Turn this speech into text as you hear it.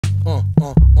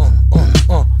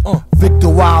Viktor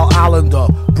Wild Islander,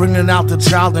 bringing out the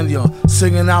child in ya,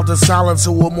 singing out the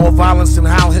silencer with more violence than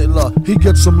Heil Hitler. He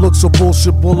gets some looks of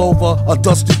bullshit bull over, a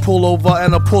dusty pullover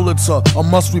and a Pulitzer. A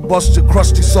must we bust your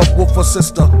crusty subwoofer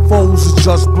sister. Foes is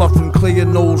just bluffing, clear your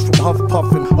nose from huff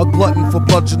puffing. A glutton for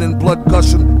bludgeoning, blood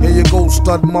gushing. Here you go,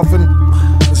 stud muffin.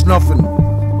 It's nothing.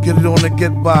 Get it on the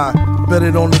get by, bet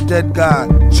it on the dead guy,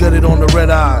 jet it on the red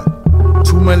eye.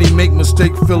 Too many make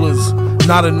mistake fillers,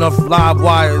 not enough live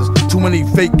wires. Too many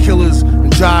fake killers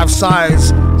and jive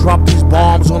sires. Drop these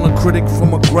bombs on a critic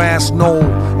from a grass knoll.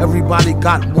 Everybody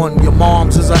got one, your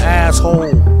mom's is an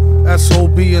asshole.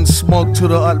 SOB and smug to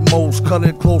the utmost. Cut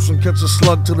it close and catch a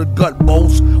slug to the gut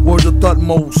most. Word of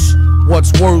thutmost.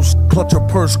 What's worse, clutch her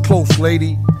purse close,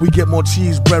 lady. We get more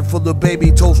cheese bread for the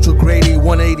baby, toast to Grady,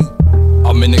 180.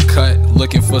 I'm in the cut,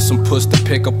 looking for some puss to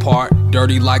pick apart.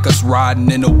 Dirty like us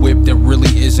riding in a whip that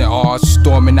really isn't ours.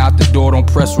 Storming out the door, don't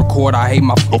press record, I hate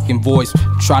my fucking voice.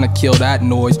 Trying to kill that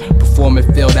noise, perform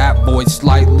and fill that void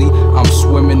slightly. I'm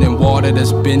swimming in water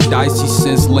that's been dicey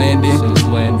since landing.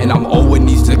 And I'm owing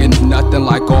these niggas nothing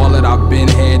like all that I've been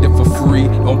handed for free.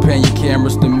 Don't pan your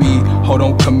cameras to me, hold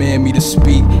on, command me to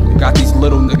speak. Got these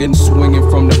little niggas swinging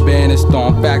from the banister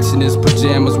on facts in his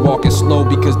pajamas, walking slow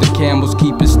because the camels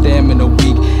keep his stamina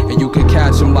weak. And you can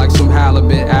catch him like some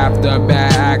halibut after a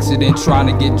bad accident, trying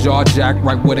to get jaw jacked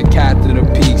right with a cat to the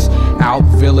peaks. Out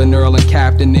villain Earl and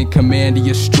captain in command of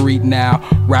your street now.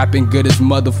 Rapping good as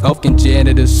motherfucking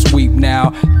janitors sweep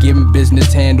now. Giving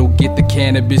business handle, get the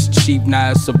cannabis cheap.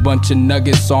 Now it's a bunch of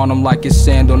nuggets on them like it's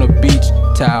sand on a beach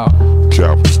towel.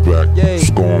 Cap is back,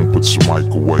 Storm put your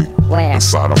microwave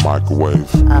inside a microwave.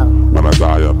 When I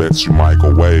die, I bet you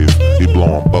microwave. He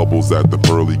blowing bubbles at the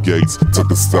pearly gates.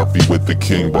 Took a selfie with the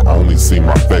king, but only see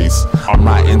my face. I'm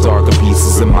writing darker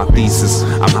pieces in my thesis.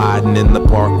 I'm hiding in the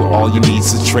park with all your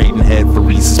nieces, trading head for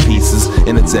Reese's Pieces.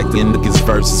 Interjecting niggas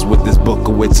verses with this book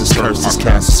of witches curses.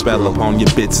 Cast a spell upon your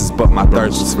bitches, but my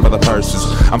thirst is for the purses.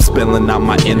 I'm spilling out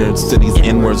my innards to these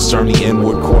inwards, journey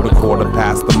inward. Quarter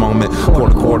past the moment,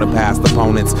 quarter past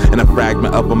opponents. In a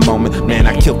fragment of a moment, man,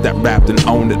 I killed that rap and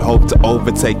owned it. Hope to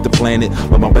overtake the planet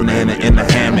with my banana in the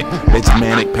hammock. Bitch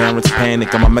manic, parents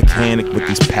panic. I'm a mechanic with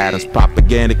these patterns,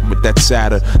 propagandic with that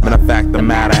chatter. Matter of fact, the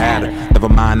matter had her. Never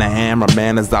mind the hammer,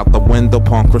 man is out the window.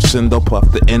 Punk crescendo,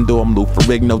 puff the endo. I'm Lou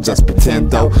Ferrigno, just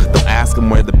pretend though. Don't ask him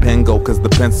where the pen go, cause the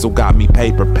pencil got me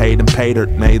paper. Paid and paid her,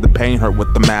 made the pain hurt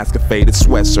with the mask of faded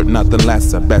sweatshirt. Nothing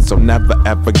less, I bet so never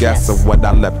ever guess of what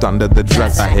I left under the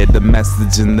dress. I hid the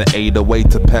message in the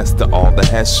 808 to pester all the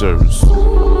heshers.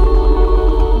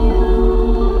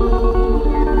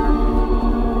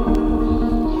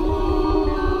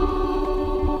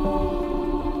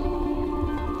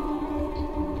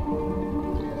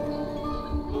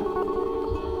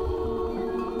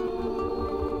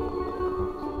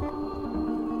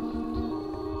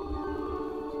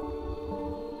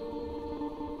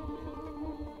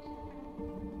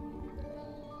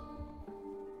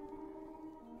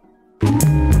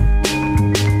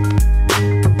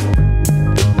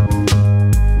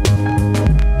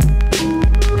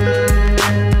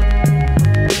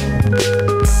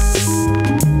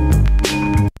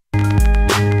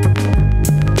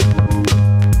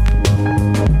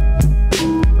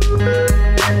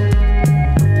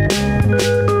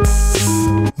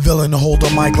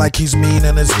 Like he's mean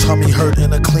and his tummy hurt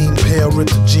in a clean pair of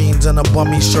ripped jeans and a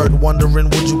bummy shirt. Wondering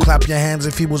would you clap your hands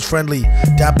if he was friendly.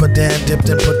 Dapper Dan dipped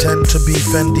and pretend to be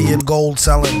Fendi and gold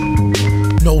selling.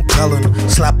 No telling,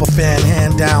 slap a fan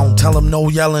hand down, tell him no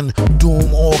yelling.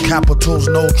 Doom all capitals,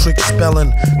 no trick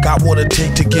spelling. Got what it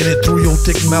take to get it through your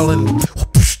thick melon.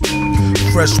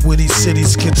 Fresh witty city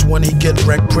skits when he get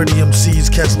wrecked. Pretty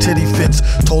MCs catch titty fits.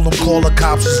 Told him call the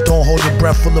cops, just don't hold your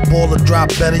breath for the ball to drop.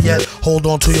 Better yet, hold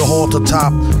on to your halter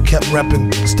top. Kept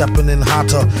reppin', steppin' in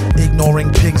hotter.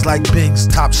 Ignoring pigs like pigs,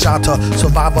 top shotter.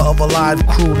 Survivor of a live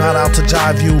crew, not out to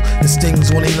jive you. It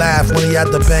stings when he laugh, when he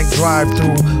at the bank drive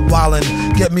through.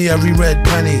 Wildin', get me every red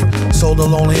penny. So the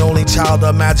only child, the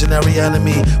imaginary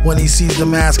enemy. When he sees the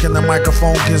mask and the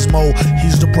microphone gizmo,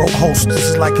 he's the broke host, this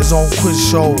is like his own quiz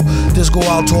show. This go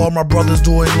out to all my brothers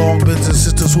doing long bids and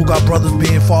sisters who got brothers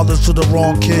being fathers to the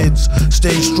wrong kids.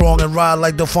 Stay strong and ride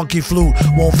like the funky flute.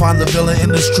 Won't find the villain in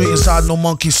the street inside no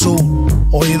monkey suit.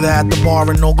 Or either at the bar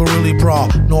in no gorilla bra,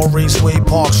 nor Raceway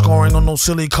Park scoring on no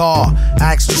silly car.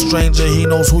 Ask the stranger, he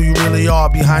knows who you really are.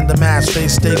 Behind the mask,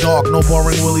 face stay dark, no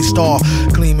boring Willie Star.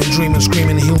 Gleaming, dreaming,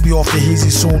 screaming, he'll be off the easy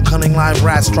soon. Cunning live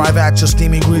rats, drive at your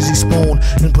steamy greasy spoon.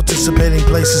 In participating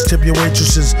places, tip your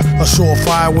waitresses. A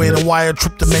surefire way to wire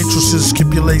trip the matrices.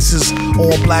 skip your laces.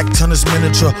 All black tennis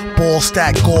miniature, ball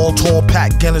stack, gall, tall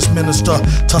pack, Guinness minister.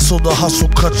 Tussle the hustle,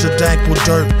 cut your dank with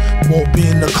dirt. Won't be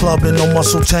in the club in no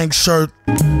muscle tank shirt.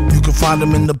 You can find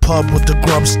him in the pub with the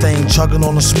grub stain, chugging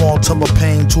on a small tub of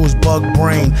pain to his bug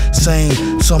brain.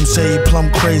 Sane, some say he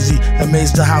plumb crazy,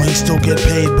 amazed at how he still get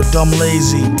paid but dumb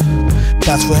lazy.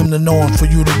 That's for him to know and for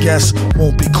you to guess.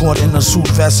 Won't be caught in a suit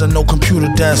vest and no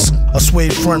computer desk. A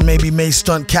suede front, maybe may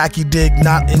stunt khaki dig.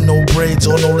 Not in no braids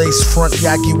or no lace front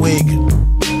yaki wig.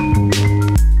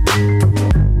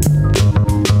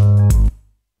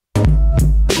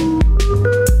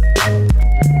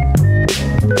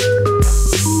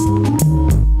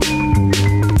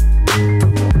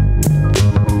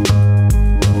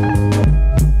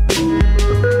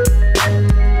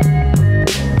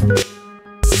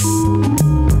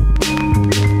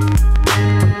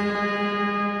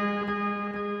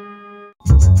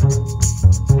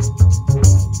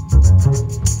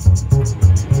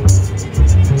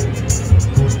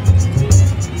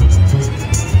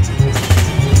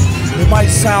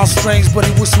 Sounds strange, but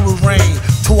he wish it would rain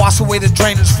to wash away the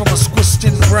drainage from a squished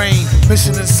in brain.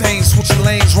 Mission insane, switching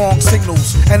lanes, wrong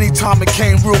signals. Anytime it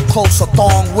came real close, a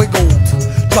thong wiggled.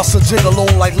 Just a gigolo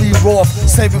like Lee Roth,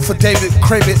 saving for David,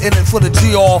 craving in it for the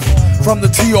G off. From the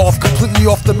T off, completely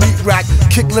off the meat rack.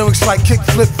 Kick lyrics like kick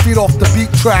flip, feet off the beat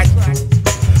track.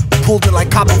 Pulled it like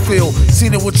Copperfield,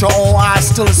 seen it with your own eyes,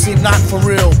 still it seemed not for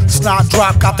real. Snot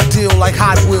drop, got the deal like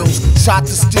Hot Wheels. Shot the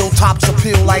steel tops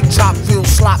appeal like Chopfield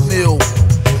slot mill.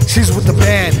 She's with the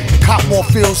band, cop more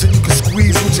feels than you can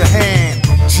squeeze with your hand.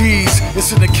 Jeez,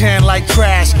 it's in the can like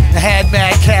trash, and had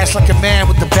mad cash like a man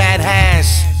with the bad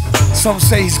hash. Some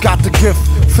say he's got the gift,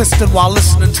 fisting while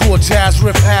listening to a jazz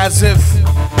riff as if.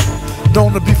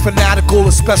 Known to be fanatical,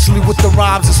 especially with the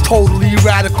rhymes, it's totally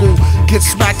radical. Get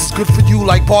smacked is good for you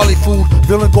like barley food.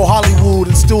 Villain go Hollywood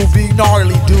and still be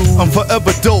gnarly, dude. I'm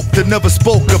forever dope, that never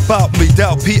spoke about me.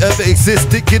 Doubt P ever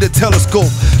existed, get a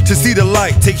telescope to see the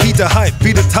light, take heed to hype.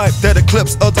 Be the type that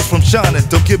eclipse others from shining.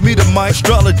 Don't give me the mic,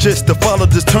 astrologist, to follow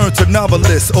this turn to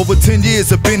novelist. Over 10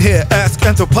 years I've been here, ask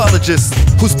anthropologists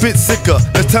who spit sicker.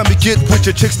 Next time you get with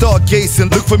your chick, start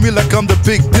gazing. Look for me like I'm the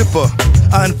Big Dipper.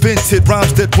 I invented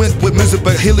rhymes that went with music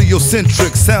but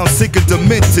heliocentric. Sound sick and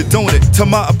demented, don't it? To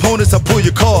my opponents I pull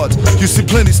your cards. You see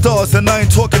plenty stars and I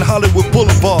ain't talking Hollywood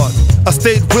Boulevard. I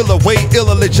stayed realer, way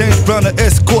iller, like James Brown or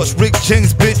escorts, Rick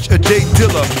James, bitch, or Jay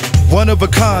Dilla. One of a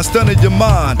kind, stunning your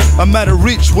mind. I'm out of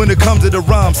reach when it comes to the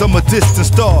rhymes, I'm a distant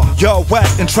star. Y'all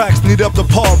whack and tracks need up to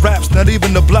par raps. Not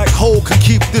even the black hole can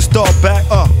keep this star back.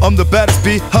 I'm the baddest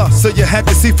B, so you had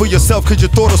to see for yourself, cause you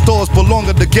thought the stars belong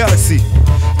in the galaxy.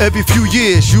 Every few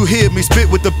years you hear me spit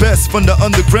with the best from the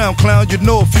underground, clown, you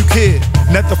know if you care.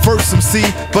 Not the first MC,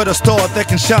 but a star that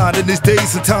can shine. In these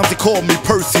days and times they call me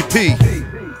Percee P.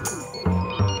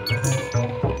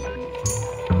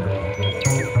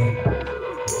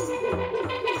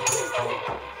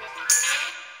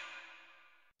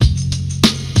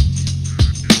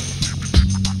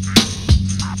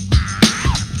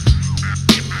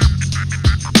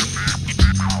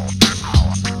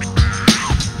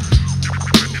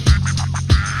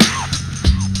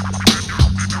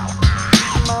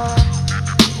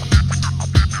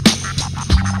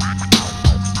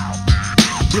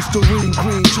 Listerine,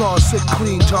 green, jar, sick,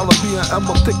 clean, jalapeno,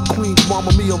 Emma, thick queens,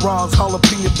 Mama Mia, Roz,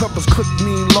 jalapeno peppers, click,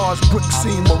 mean, large, brick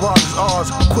scene, mirages, ours,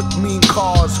 quick, mean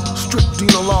cars, strict,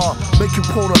 Dina law, make you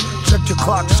quota, check your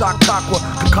clock, shock, aqua,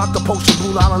 concoct the potion,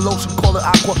 blue line lotion, call it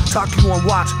aqua, talk you on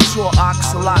watch, sure,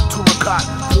 ox, a lot, turicot,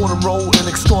 for the roll, and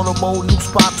extorter mode, new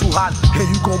spot too hot, here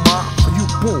you go, ma, for you,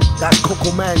 boom, that's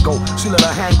Coco Mango, she let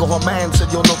her hang her man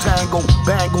said, yo, no tango,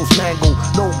 bangles, mango,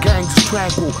 no gangs,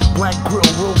 tranquil, blank grill,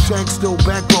 real shank, still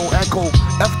bankroll, echo,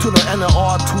 F to the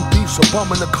NR, two beefs, a bum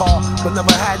in the car, but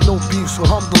never had no beef, so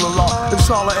alhamdulillah,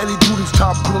 inshallah, Eddie Duty's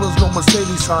top grillers, no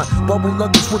Mercedes sign, bubble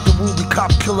nuggets with the ruby,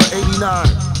 cop killer 89,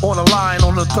 on the line,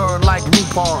 on the third, like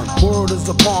Lupon, word is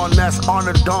upon, that's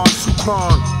honored Don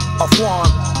Shukran, Afwan,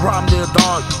 rhyme near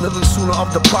dawn, living sooner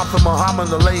of the Prophet Muhammad,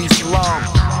 alayhi salam.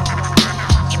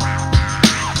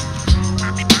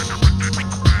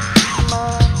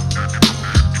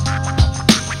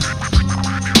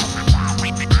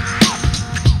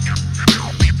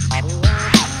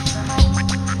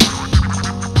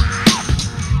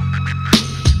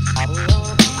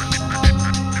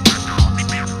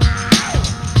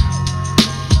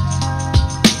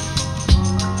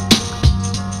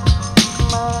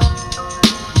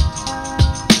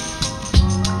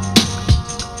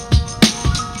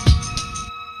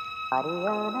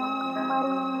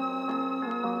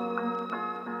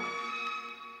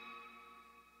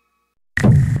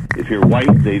 If you're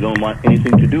white, they don't want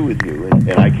anything to do with you,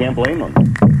 and I can't blame them.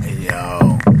 Hey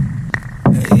yo,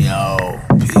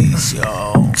 peace,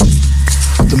 yo.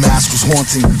 The mask was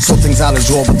haunting, saw things out of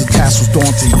draw, but the task was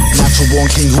daunting. Natural born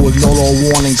king who ignored all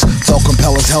warnings, felt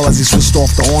compelled as hell as he switched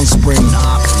off the on spring.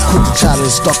 Quick to chatter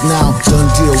is stuck now, done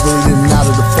deal, really didn't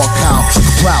matter the fuck how.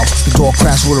 Plow, the door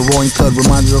crashed with a roaring thud,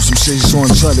 reminded of some shit he saw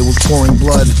in Chud, it was pouring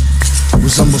blood.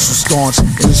 Resembles so staunch,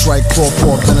 in his right claw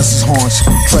paw, Venice's haunch.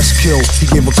 Fresh kill, he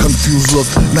gave a confused look.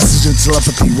 Message in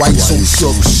telepathy, white so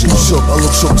shook. You shook, I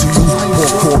look shook to you.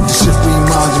 Pork cork, the shit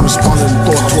reminds and responded in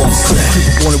thought talk. Creep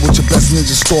up on it with your best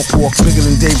ninja stalk walk. Bigger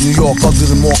than Dave, New York,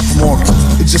 ugly than Mark from Mark.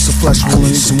 It's just a flesh wound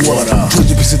and need some water. Trade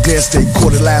your piece of dare steak,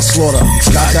 caught it last slaughter.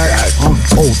 Got that?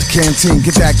 Oh, the canteen,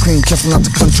 get that clean. Careful not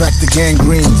to contract the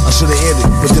gangrene. I should've aired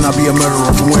it, but then I'd be a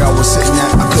murderer. From where I was sitting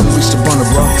at, I couldn't reach the burner,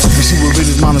 bro. You see what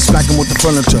his mind and smack him with the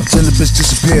furniture. Then the bitch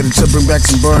disappeared until bring back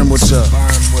some burn with ya.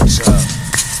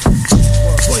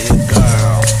 For your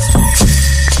girl.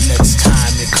 Next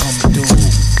time you come through,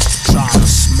 tryna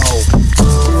smoke.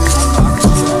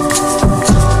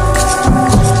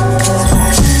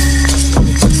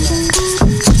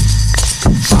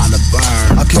 Tryna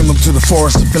burn. I came up to the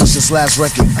forest to finish this last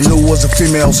record. I knew it was a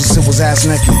female, so it was ass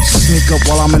naked. She sneak up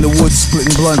while I'm in the woods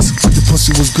splitting blunts. The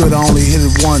pussy was good, I only hit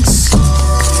it once.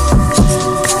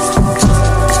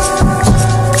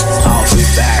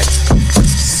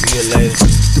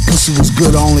 The pussy was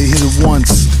good, I only hit it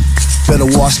once. Better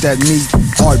wash that meat.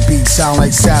 Heartbeat sound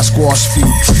like Sasquatch feet.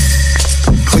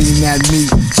 Clean that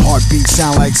meat. Heartbeat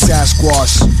sound like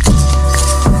Sasquatch.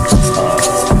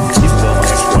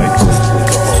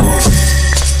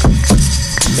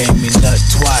 Made me nut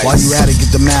twice. While you at it,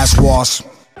 get the mask wash.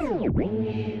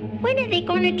 When are they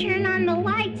gonna turn on the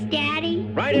lights, Daddy?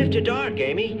 Right after dark,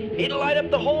 Amy. It'll light up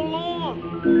the whole lawn.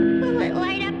 Will it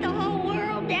light up the whole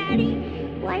world, Daddy?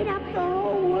 Light up the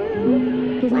whole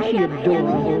world. Light up the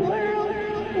whole world.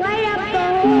 Light up the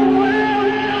whole world.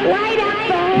 Light up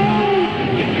the whole.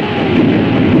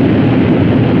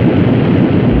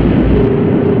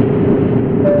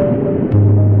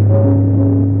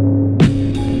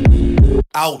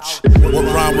 Ouch, what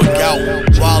rhyme with gout?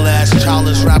 Wild ass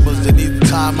childish rappers that need the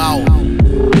time out.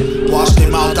 Wash their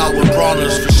mouth out with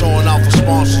brawlers for showing out for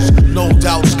sponsors. No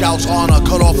doubt scouts honor,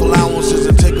 cut off allowances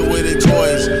and take away their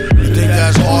toys. You think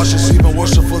that's harsh, it's even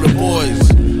worse for the boys.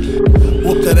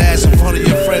 Whoop that ass in front of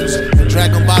your friends and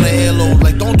drag them by the earlobe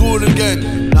like don't do it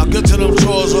again. Now get to them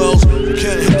chores or else you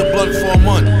can't hit the blunt for a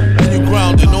month. And you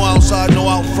grounded, no outside, no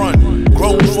out front.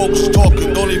 Grown folks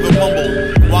talking, don't even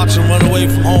mumble. Watch them run away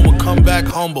from home and come back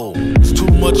humble. It's too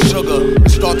much sugar,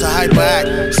 start to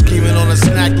hyperact. Scheming on a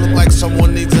snack, look like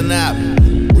someone needs a nap.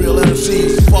 Real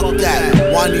MCs, fuck that.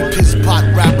 Whiny piss pot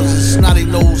rappers and snotty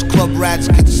nose club rats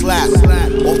get slapped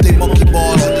off they monkey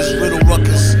bars in this riddle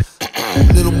ruckus.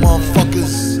 Little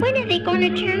motherfuckers. When are they gonna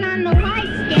turn on the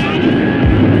lights, Daddy?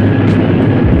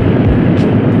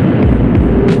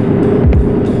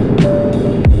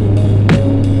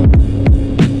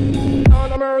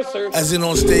 As in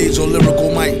on stage or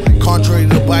lyrical mic, contrary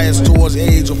to bias towards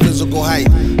age or physical height.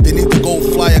 They need to go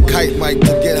fly a kite, Mike,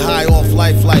 to get high off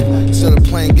life like instead of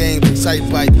playing games and sight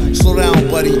bite. Slow down,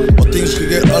 buddy, or things could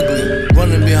get ugly.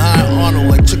 Running behind Arnold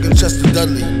like Chicken Chester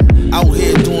Dudley. Out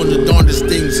here doing the darndest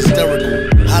things, hysterical.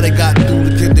 How they got through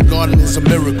the kindergarten is a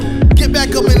miracle. Get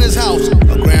back up in his house,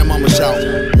 a grandmama shout.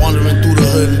 Wandering through the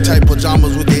hood in tight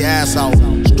pajamas with their ass out.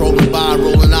 Strolling by,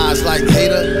 rolling eyes like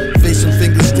hater. Facing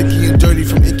fingers sticky and dirty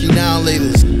from icky now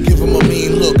laters. Give him a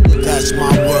mean look, that's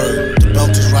my word. The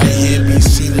belt is right here, be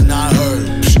seen and not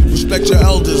heard. Respect your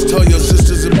elders, tell your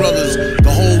sisters and brothers. The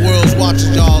whole world's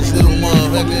watching y'all's little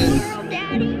motherfuckers.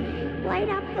 Daddy, light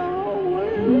up the whole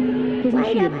world.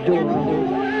 Light up the whole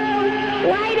world.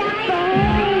 Light up the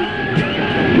whole.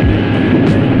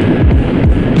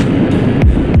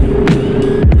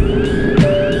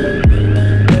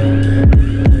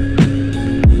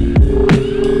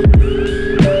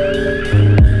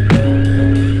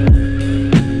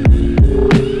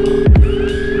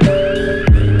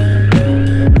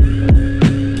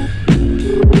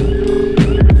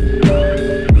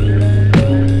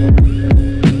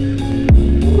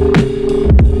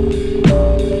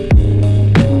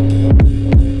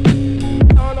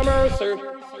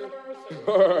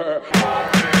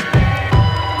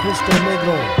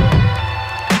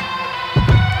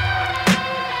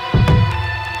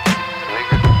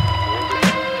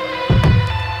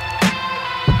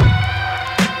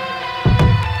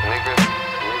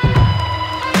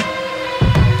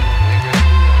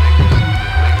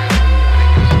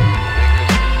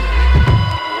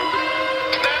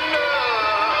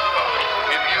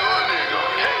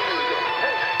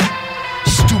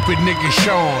 Stupid nigga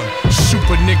Sean,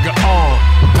 super nigga on.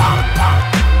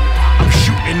 I'm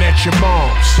shooting at your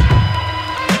moms.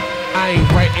 I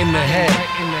ain't right in the head.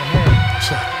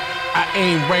 I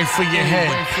aim right for your head.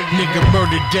 Nigga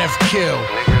murder, death, kill.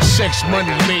 Sex,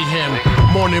 money, mayhem.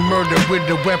 Morning murder with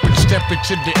the weapon, step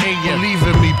into the AM. Believe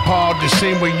in me, Paul, the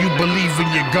same way you believe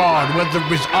in your God. Whether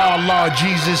it's Allah,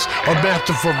 Jesus, or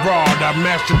Master Farad, I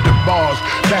mastered the bars.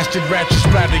 Bastard ratchet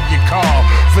splatter your car.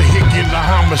 Vehicular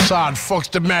homicide, fuck's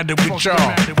the matter with y'all?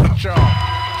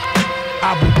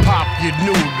 I will pop your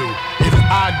noodle. If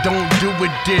I don't do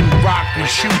it, then rock and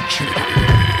shoot you.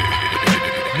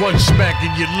 One smack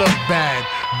and you look bad.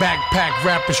 Backpack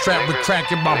rapper strapped with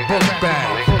crack in my book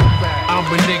bag. I'm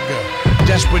a nigga,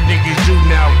 that's what niggas do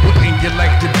now. Wouldn't you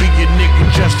like to be a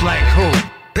nigga just like who?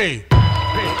 P.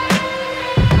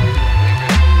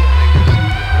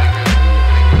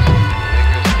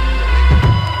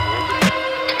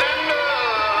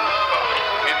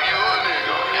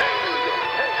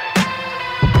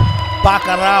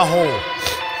 Bacarajo,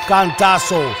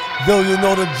 Cantazo, though you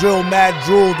know the drill, mad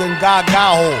drool, then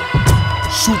gagaho.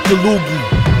 Shoot the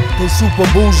loogie, they super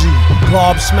bougie.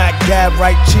 Glob smack, dab,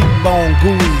 right cheekbone,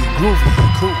 gooey, groovy,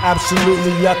 cool.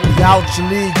 Absolutely yucky, out your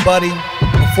league, buddy.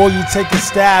 Before you take a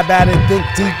stab at it, think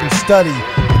deep and study.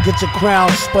 Get your crown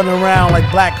spun around like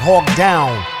Black Hawk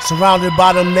Down. Surrounded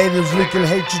by them natives leaking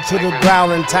hatred to the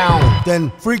ground in town. Then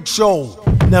freak show,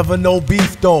 never no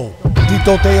beef though.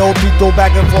 Tito Teo, Tito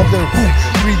back and forth, then whoosh,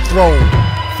 free throw.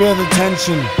 Fear the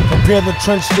tension, prepare the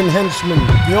trench-skin henchmen.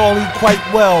 They all eat quite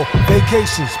well,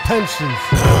 vacations, pensions.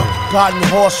 Gotten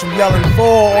horse from yelling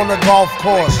 4 on the golf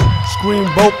course. Scream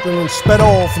broken and sped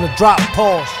off in a drop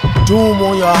pause. Doom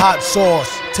on your hot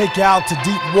sauce, take you out to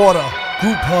deep water.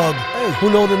 Group hug, hey, who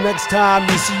know the next time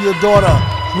you see your daughter?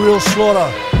 Real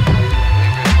slaughter.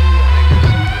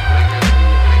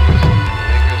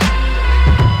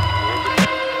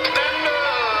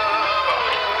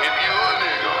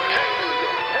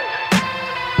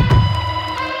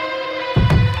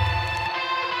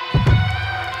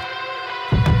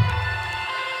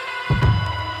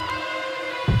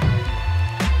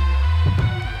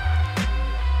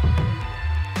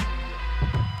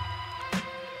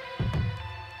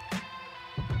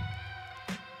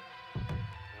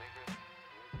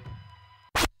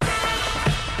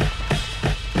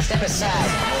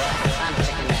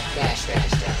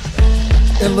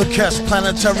 Illichess,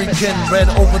 planetary kin, red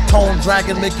overtone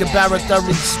dragon, make your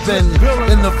barotheric spin.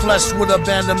 In the flesh with a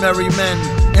band of merry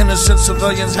men. Innocent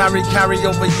civilians, Harry carry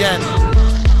over yen.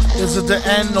 Is it the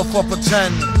end or for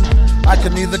pretend? I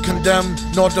can neither condemn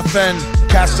nor defend.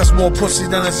 Cast us more pussy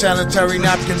than a sanitary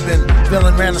napkin bin.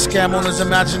 Villain ran a scam on his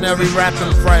imaginary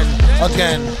rapping friend.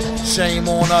 Again, shame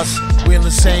on us. We in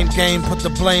the same game, put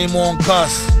the blame on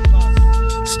Gus.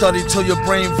 Study till your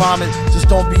brain vomit. Just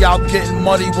don't be out getting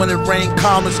muddy when it rain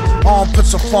comets.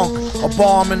 Armpits of funk, a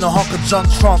bomb in the hunk of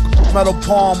junk trunk. Metal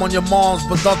palm on your mom's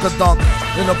badunkadunk.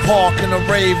 In a park, in a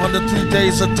rave, under 3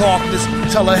 days of darkness.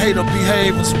 Tell a hater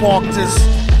behave and spark this.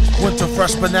 Winter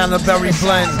fresh banana berry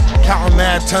blend. Counting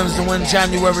mad tons to when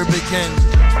January begin.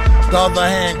 The other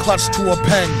hand clutched to a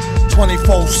pen.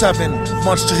 24/7,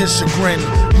 much to his chagrin.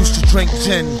 Used to drink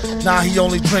gin, now he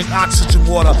only drink oxygen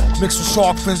water. Mixed with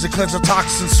shark fins to cleanse the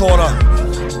toxin sorta.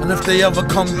 And if they ever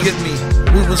come get me,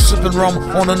 we was sipping rum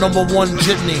on the #1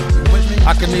 jitney.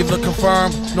 I can neither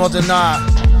confirm nor deny.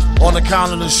 On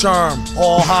account of the sherm,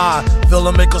 all high.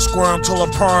 Villain make a squirm till a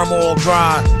perm all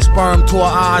dry. Sperm to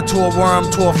an eye, to a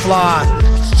worm, to a fly.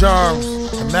 It's germs,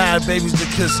 and mad babies to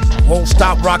kiss. Won't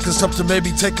stop rocking up to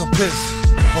maybe take a piss.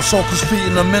 Or soak his feet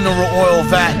in a mineral oil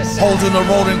vat, holding a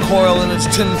rodent coil in its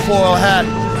tinfoil hat.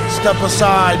 Step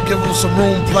aside, give him some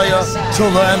room, player. Till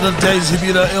the end of days, he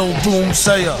be the ill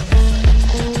Doomsayer.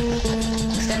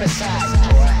 Step aside,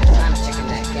 boy. I'm checking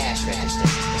that cash register.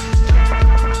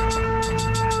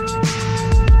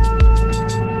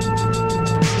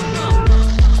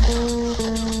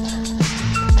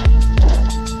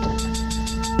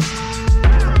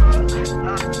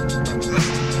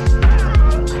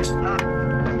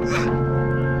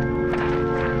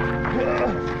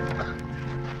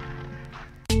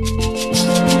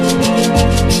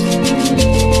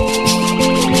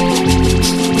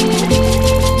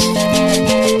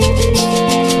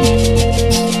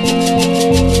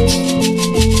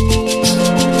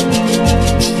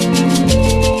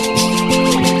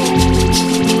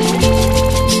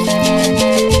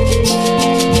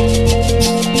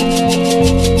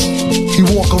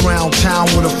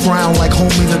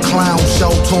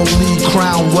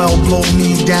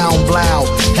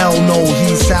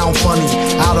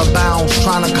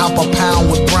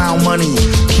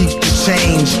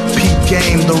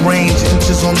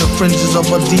 lies on the fringes of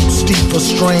a deep steep or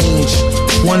strange.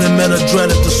 One that met a dread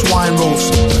at the swine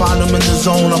roast. Find him in the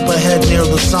zone up ahead near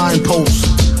the signpost.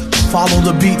 Follow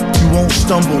the beat, you won't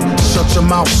stumble. Shut your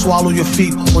mouth, swallow your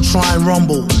feet, or try and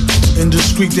rumble.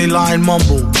 Indiscreet, they lie and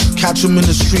mumble. Catch him in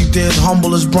the street, they're as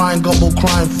humble as Brian Gumble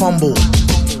crying fumble.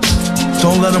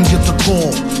 Don't let him get the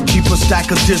call. Keep a stack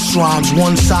of diss rhymes,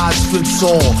 one size fits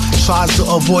all. Tries to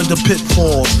avoid the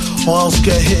pitfalls, or else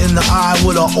get hit in the eye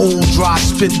with an old dry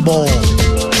spitball.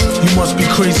 You must be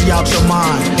crazy out your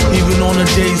mind. Even on the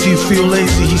days he feel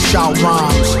lazy, he shout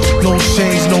rhymes. No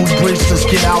chains, no bracelets,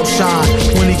 get outshine.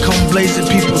 When he come blazing,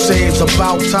 people say it's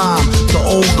about time. The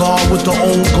old guard with the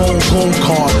old gold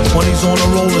card. When he's on the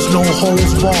roll, there's no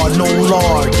holes barred, no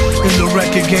lard. In the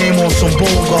record game on some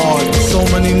Bogard. So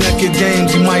many naked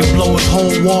games, he might blow his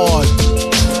whole ward.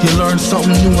 You learn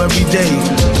something new every day.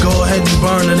 Go ahead and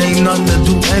burn, it ain't nothing to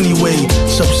do anyway.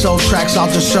 Sell tracks out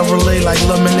the Chevrolet like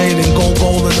lemonade and go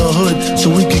gold in the hood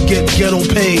so we could get ghetto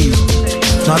paid.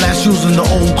 Now that's using the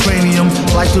old cranium,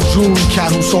 like the jewelry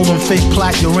cat who sold them fake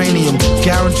plaque uranium.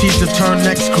 Guaranteed to turn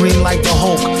next green like the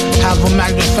Hulk. Have them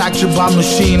manufactured by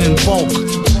machine in bulk.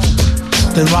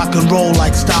 Then rock and roll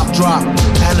like stop drop.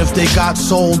 And if they got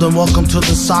sold, then welcome to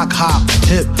the sock hop.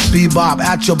 Hip, bebop,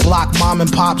 at your block, mom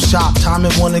and pop shop. Time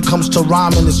it when it comes to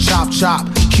rhyming is chop chop.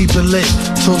 Keep it lit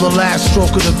till the last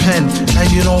stroke of the pen. And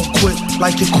you don't quit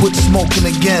like you quit smoking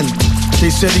again. They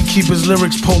said he keep his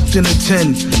lyrics poked in a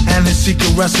tin. And his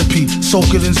secret recipe,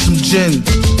 soak it in some gin.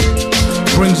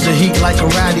 Brings the heat like a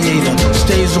radiator.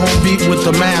 Stays on beat with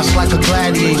the mask like a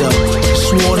gladiator.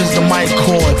 Sword is the mic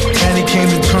cord, and he came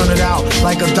to turn it out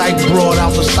like a dyke broad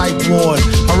out the psych ward.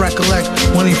 I recollect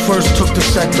when he first took the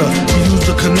sector. He used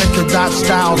to connect the dot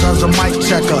styles as a mic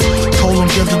checker. Told him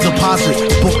get the deposit,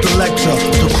 book the lecture.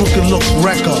 The crooked look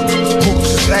wrecker,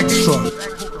 books is extra.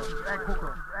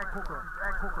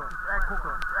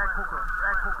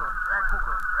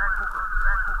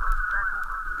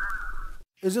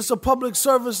 Is this a public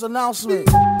service announcement?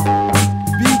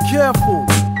 Be careful.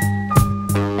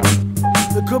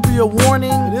 There could be a warning.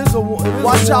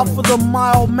 Watch out for the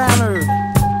mild-mannered.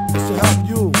 It's to help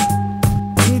you.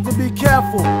 You need to be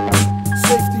careful.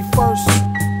 Safety first.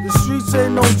 The streets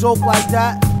ain't no joke like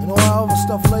that. And all that other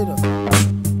stuff later.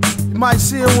 You might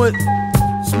see him with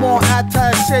small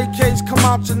attache case come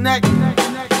out your neck.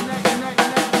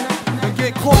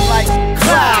 Get caught like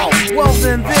cloud. Well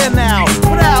then there now,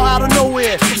 but out of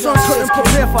nowhere. The son couldn't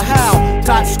prepare for how.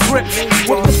 Got scripts,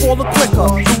 whipped up all the quicker.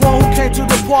 The one who came to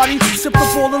the party, sipped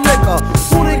up all the liquor.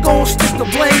 Who they gon' stick the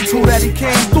blame to that he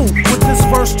came through? With this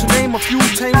verse to name a few,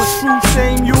 tame a shrew,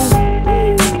 shame you.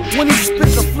 When he spit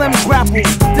the phlegm grapples,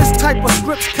 this type of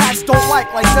scripts cats don't like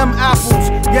them apples.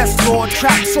 Yes Lord,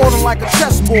 track sorta like a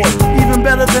chessboard. Even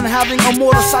better than having a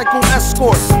motorcycle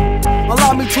escort.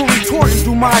 Allow me to retort and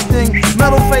do my thing.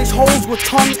 Metal face holes with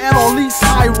tongue and or least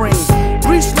eye ring.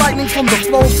 Grease lightning from the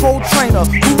flow pro trainer.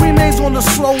 Who remains on the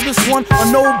slow, this one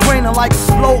a no-brainer. Like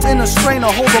blow in a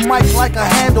strainer, hold a mic like a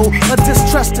handle. A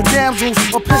distress to damsels,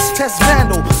 a piss test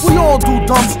vandal. We all do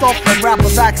dumb stuff and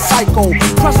rappers act psycho.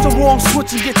 Press the wrong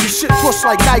switch and get your shit pushed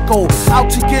like Geico.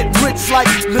 Out to get rich like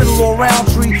Little or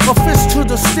Roundtree. A fist to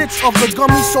the stitch of the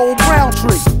gummy soul brown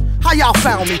tree. How y'all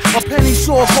found me? A penny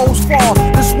sure goes far.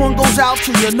 This one goes out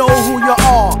till you know who you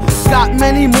are. Got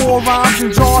many more rhymes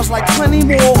and jars, like plenty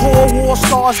more whore war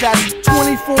stars. That's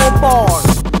 24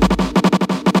 bars.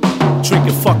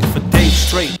 Drinking fucking for days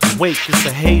straight. Wake, it's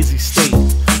a hazy state.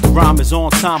 The rhyme is on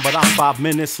time, but I'm 5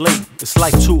 minutes late. It's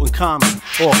like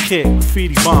Tutankhamun or a kid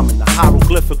graffiti bombing. The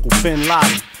hieroglyphical Bin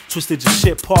Laden. Twisted your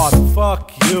shit, pardon.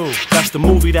 Fuck you. That's the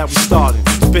movie that we started.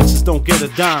 These bitches don't get a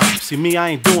dime. See me, I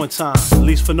ain't doing time. At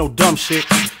least for no dumb shit.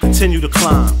 Continue to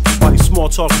climb. While these small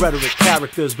talk rhetoric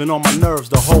characters been on my nerves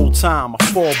the whole time. I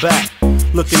fall back,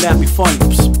 looking at me funny.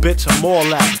 Psst, bitch, I'm all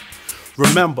that.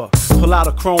 Remember, pull out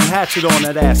a chrome hatchet on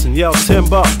that ass and yell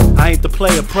timber. I ain't the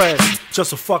player prez,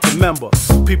 just a fucking member.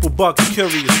 People bugging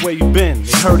curious where you been.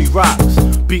 They heard he rocks,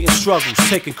 beating struggles,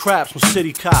 taking craps from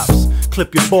city cops.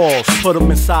 Clip your balls, put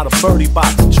them inside a birdie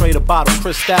box and trade a bottle of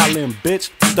Cristal in, bitch.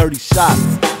 30 shots.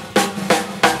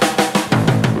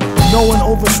 Know and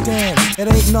overstand, it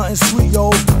ain't nothing sweet,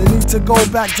 yo. They need to go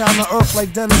back down to earth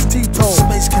like Dennis Tito.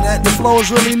 Space Cadet, the flow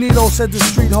is really neato, said the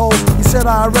street hoe. He said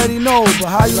I already know, but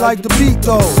how you like the beat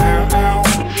though?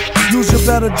 Use your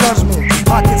better judgment,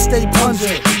 pockets stay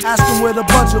pungent. Ask them where the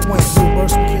budget went.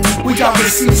 We got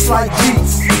receipts like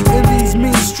beats. In these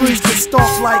mean streets that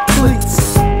stomp like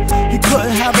cleats. He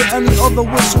couldn't have it any other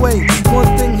which way.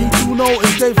 One thing he do know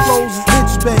is they flows is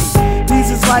Coach Bay.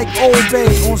 These is like Old Bay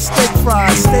on steak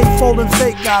fries. Stay folding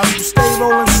fake guys who stay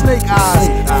rolling snake eyes.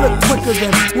 Flip quicker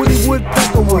than Woody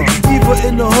Woodpecker would. Either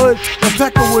in the hood or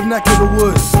Peckerwood neck of the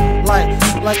woods.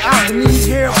 Like out in these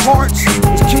here parts,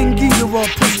 it's King Geedorah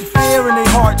puts the fear in their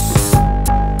hearts.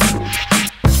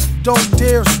 Don't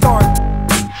dare start.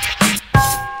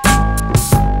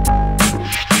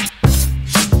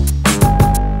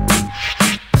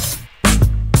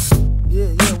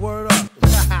 Yeah, word up.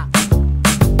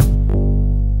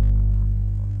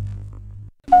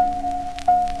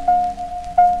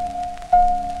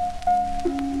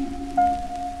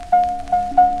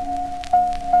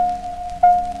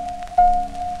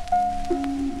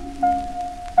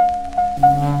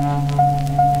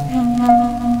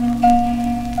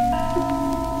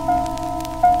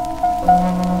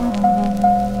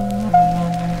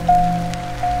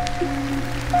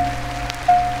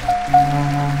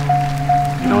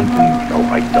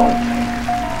 I don't think,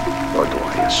 nor do I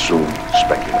assume,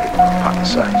 speculate, or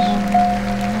hypothesize.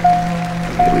 I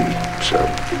merely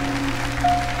observe.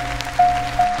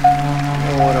 You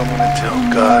know what I'm gonna tell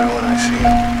God when I see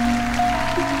him?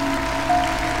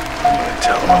 I'm gonna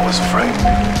tell him I was afraid.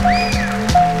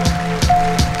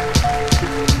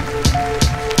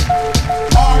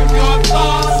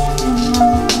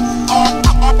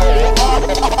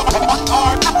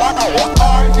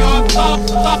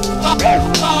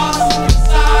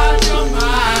 Inside your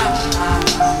mind.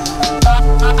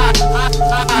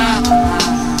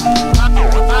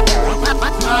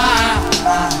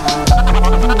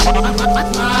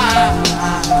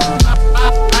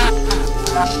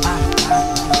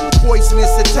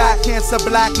 Poisonous attack, cancer,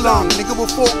 black lung. Nigga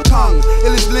with forked tongue,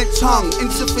 ill as lynch hung.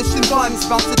 Insufficient funds,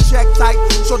 bounce a check tight.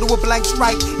 Shoulder with blank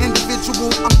strike,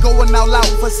 individual. I'm going all out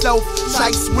for self.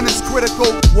 Shice when it's critical.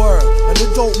 Word, and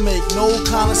it don't make no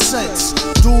kind of sense.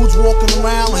 Dudes walking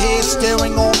around here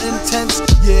staring on intense.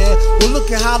 Yeah, well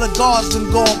look at how the guards done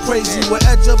gone crazy. Where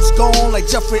edge up's gone like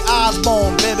Jeffrey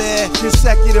Osborne, baby.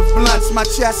 Consecutive blunts, my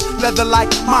chest leather like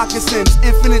moccasins.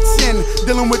 Infinite sin,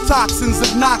 dealing with toxins,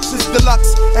 obnoxious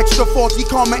deluxe. Extra 40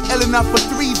 karma ill enough for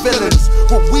 3 villains.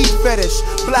 With weed fetish,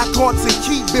 black hearts and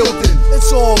keep building.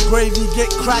 It's all gravy, get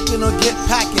cracking or get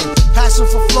packing. Passion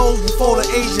for flows before the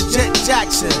age of Jet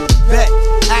Jackson. Bet,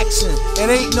 action,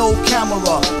 it ain't no camera.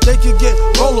 They could get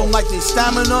rolling like their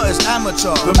stamina is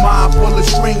amateur. The mind full of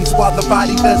strings while the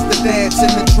body does the dance. In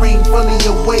the dream, fully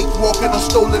awake, walking on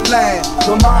stolen land.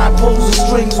 The mind pulls the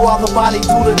strings while the body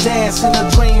do the dance. In the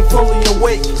dream, fully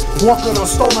awake, walking on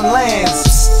stolen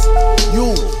lands.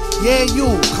 You, yeah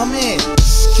you, come in,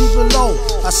 keep it low,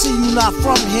 I see you not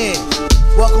from here.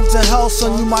 Welcome to hell,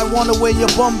 son, you might wanna wear your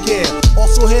bum gear.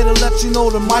 Also here to let you know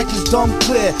the mic is dumb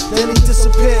clear. Then he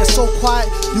disappears so quiet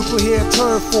you could hear a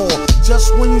turd fall.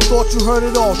 Just when you thought you heard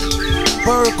it all,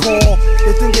 bird call.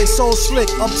 They think they so slick,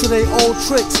 up to their old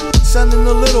tricks. Sending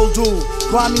the little dude,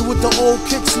 grimy with the old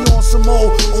kicks, he on some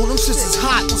old. Oh, them shits is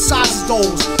hot, what size is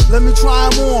those? Let me try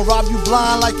them on, rob you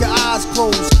blind like your eyes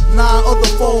closed. 9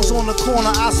 other foes on the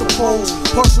corner, I suppose.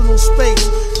 Personal space,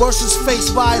 brush his face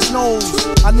by his nose.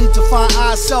 I need to find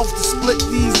myself to split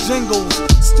these jingles.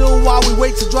 Still while we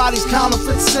wait to dry these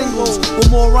counterfeit singles.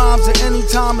 With more rhymes at any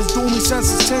time as doomy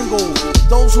senses tingle.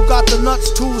 Those who got the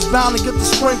nuts too is bound to get the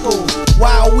sprinkles.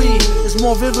 Wow, we is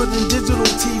more vivid than digital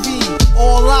TV.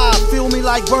 All live, feel me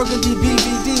like burgundy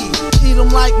BVD. Eat them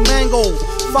like mango.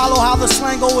 Follow how the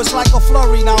slango is like a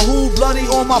flurry. Now who bloody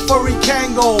on my furry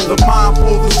Kango? The mind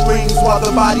pull the strings while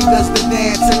the body does the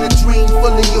dance. In the dream,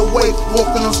 fully awake,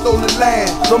 walking on stolen land.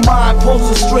 The mind pulls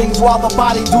the strings while the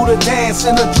body do the dance.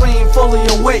 In the dream, fully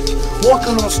awake,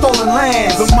 walking on stolen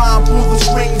lands. The mind pull the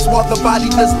strings while the body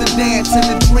does the dance. In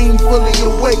the dream, fully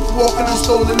awake, walking on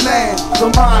stolen land. The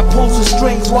mind pulls the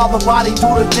strings while the body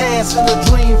do the dance. In the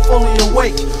dream, fully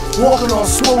awake, walking on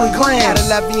swollen glands.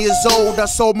 At 11 years old,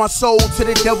 I sold my soul to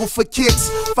the devil for kicks.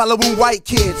 Following white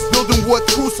kids, building wood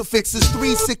crucifixes.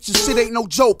 3-6, shit ain't no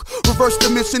joke. Reverse the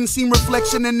mission, seen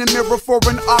reflection in the mirror.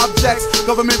 Foreign objects,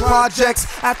 government projects.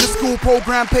 After school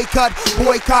program, pay cut,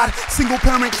 boycott. Single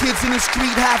parent kids in the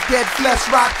street, half dead, flesh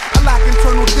rot. I lack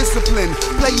internal discipline.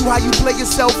 Play you how you play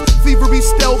yourself. Thievery,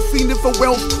 stealth, fiending for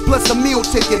wealth. Plus a meal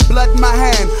ticket, blood in my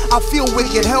hand. I feel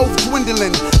wicked, health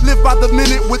dwindling. Live by the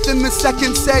minute, within the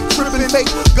second. Said tripping fake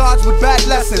gods with bad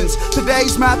lessons.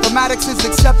 Today's mathematics is a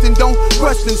accept and don't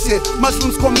question shit.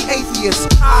 Muslims call me atheist.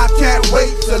 I can't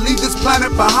wait to leave this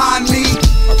planet behind me.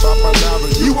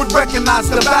 You would recognize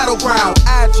the battleground.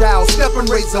 Agile,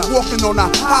 stepping razor, walking on a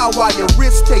high wire,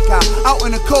 risk taker. Out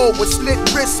in the cold with slit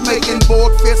wrists, making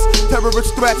board fists.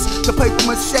 Terrorist threats to paper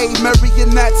mache,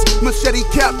 marionettes. Machete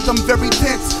kept them very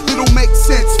tense. It'll make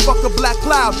sense. Fuck a black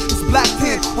cloud, it's black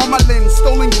tint on my lens.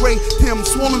 Stolen gray, Tim,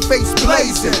 swollen face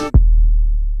blazing.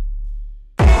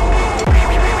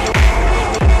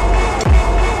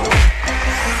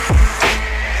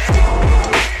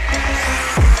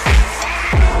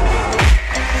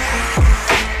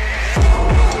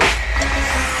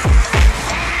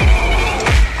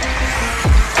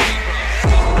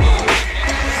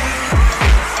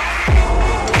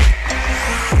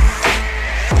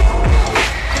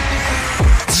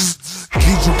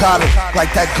 Got it,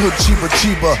 like that good Chiba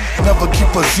Chiba. Never keep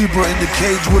a zebra in the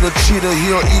cage with a cheetah.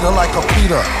 He'll eat her like a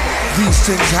Peter. These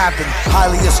things happen.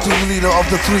 Highly esteemed leader of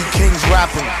the three kings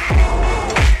rapping.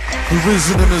 The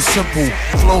reasoning is simple.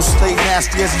 Flow stay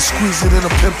nasty as he squeeze it in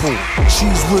a pimple.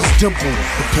 Cheese whiz dimple.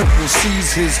 The pimple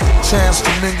sees his chance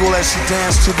to mingle as she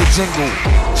dance to the jingle.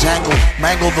 Jangle,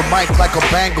 mangle the mic like a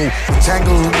bangle.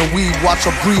 Tangle in the weed, watch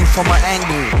her breathe from an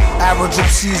angle. Average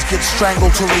MCs get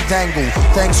strangled till they dangle.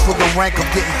 Thanks for the rank of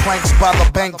getting planks by the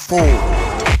bank full.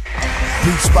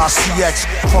 Beats by CX,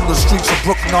 from the streets of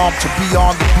Brooklyn to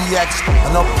beyond the BX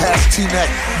and up past T-Neck,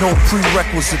 no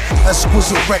prerequisite.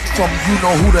 Exquisite wreck from you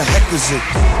know who the heck is it.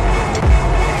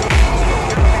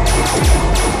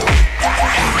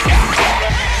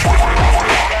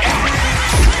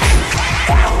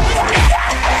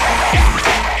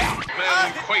 Men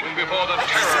quaking before the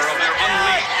terror of their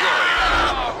unleashed fury.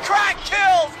 Crack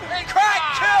kills! Crack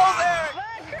kills, Eric!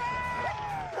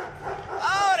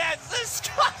 Oh, that's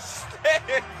disgusting!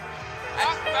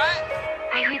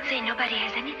 I would say nobody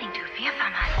has anything to fear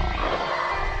from us.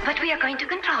 But we are going to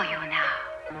control you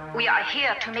now. We are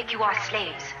here to make you our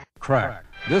slaves. Crack.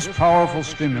 This powerful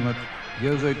stimulant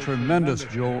gives a tremendous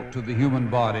jolt to the human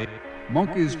body.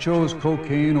 Monkeys chose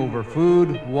cocaine over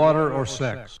food, water, or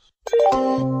sex.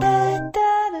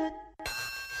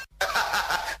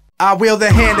 I wield the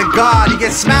hand of God. You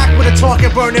get smacked with a talking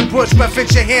burning bush. But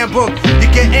fix your handbook, you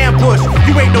get ambushed.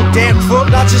 You ain't no damn crook.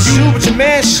 Not just you, but your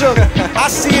man shook. I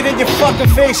see it in your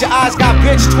fucking face. Your eyes got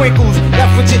bitch twinkles.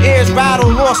 Left with your ears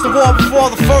rattled. Lost the war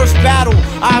before the first battle.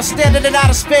 I'm standing in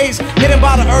outer space, hidden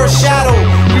by the earth's shadow.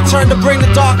 Return to bring the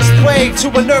darkest plague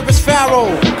to a nervous pharaoh.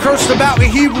 Cursed about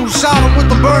in Hebrew, shot him with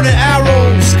the burning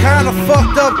arrows. Kinda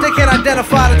fucked up, they can't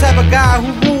identify the type of guy who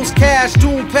rules cash.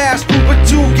 Doom pass through with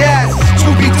two gas.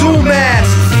 Scooby-Doo mask.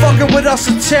 Fucking with us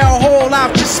and tear a hole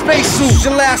out your spacesuit.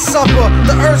 Your last supper,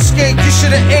 the earthscape, you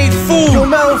should've ate food. Your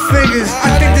metal figures,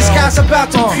 I think this guy's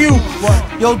about to puke.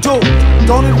 Yo, dude,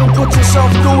 don't even put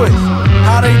yourself through it.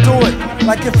 How they do it,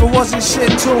 like if it wasn't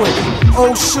shit to it.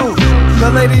 Oh shoot, the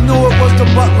lady knew it was the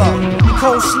butler.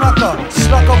 Cole snuck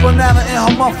a banana in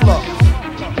her muffler.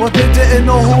 But they didn't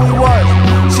know who he was.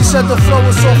 She said the flow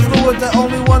was so fluid that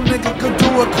only one nigga could do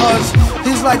it, cause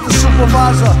he's like the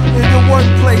supervisor in your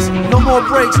workplace. No more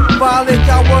breaks, violate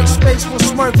our workspace with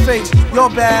smirk face. You're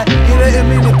bad, he didn't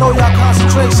mean to throw y'all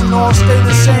concentration. All stay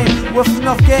the same, with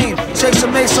enough game, chase a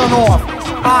mason off.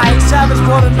 Alright, Savage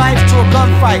brought a knife to a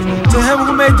gunfight. To him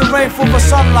who made the rain for the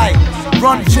sunlight.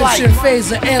 Run Egyptian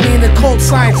phaser, alien occult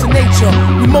science of nature.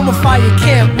 We mummify your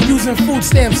camp, we're using food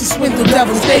stamps to swindle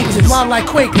devil's acres. Blind like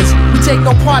Quakers, we take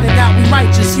no part in that, we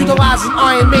righteous. Utilizing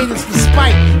Iron Maidens for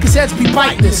spite, cause heads be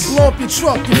biting us. Blow up your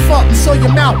truck, you fuck, sew your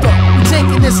mouth up. We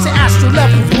taking this to astral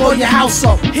levels, blow your house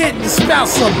up. Hitting the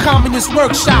spouse up, communist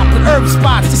workshop and herb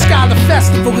spots. The Scholar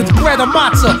Festival with Greta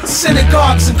Matzah.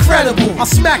 Synagogue's incredible, I'll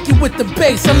smack you with the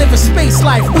bass. I live a space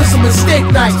life, wisdom and steak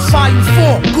nights. Volume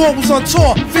 4, Gore was on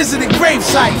tour, visiting grave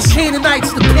sites.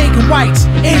 Canaanites, the pagan whites,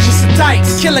 Asians, the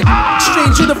dykes. Killer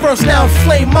strange universe now in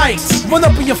flame mics. Run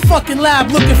up in your fucking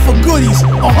lab looking for goodies.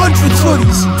 100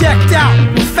 hoodies decked out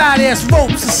with fat ass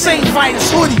ropes and Saint Vitus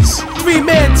hoodies.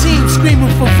 3-man team screaming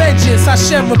for vengeance. I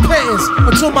shed repentance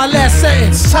until my last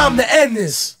sentence. Time to end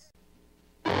this.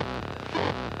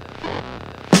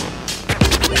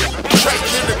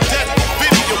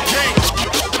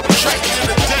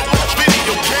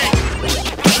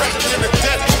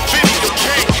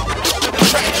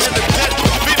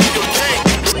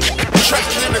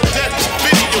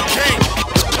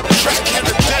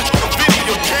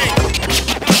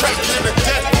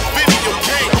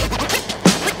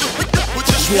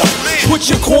 put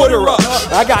your quarter up.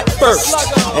 I got first,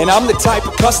 and I'm the type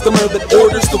of customer that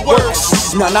orders the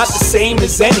works. Now, not the same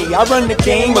as any, I run the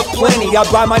game of plenty. I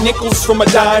buy my nickels from a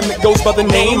dime that goes by the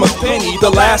name of Penny. The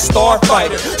last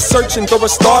starfighter, searching for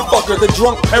a starfucker. The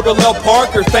drunk parallel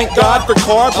parker, thank God for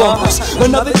car bumpers.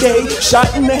 Another day,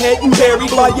 shot in the head and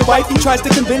buried by your wife who tries to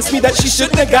convince me that she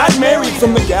shouldn't have got married.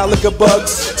 From the Gallagher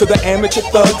bugs, to the amateur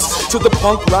thugs, to the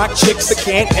punk rock chicks that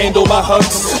can't handle my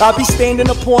hugs. I'll be standing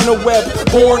upon a web,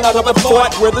 born out of a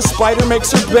thought, where the spider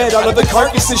makes her bed out of the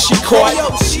carcasses she caught. Hey, yo,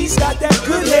 she's got that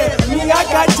good hair, me I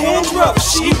got dandruff.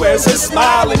 She wears a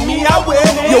smile and me I wear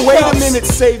handcuffs. Yo, wait a minute,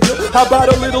 savior, how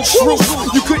about a little truth?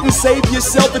 You couldn't save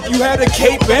yourself if you had a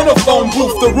cape and a phone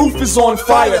booth. The roof is on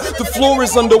fire, the floor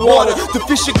is underwater. The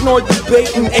fish ignored the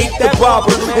bait and ate that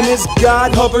bobber. And as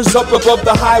God hovers up above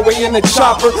the highway in a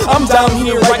chopper, I'm down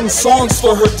here writing songs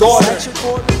for her daughter.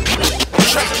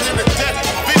 Trapped in a dead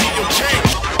video game.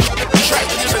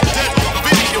 Trapped in a dead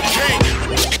video game.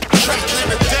 Trapped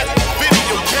in a dead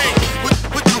video game.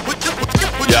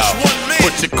 With just one man.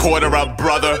 Put your quarter up,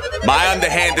 brother. My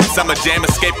underhanded summer jam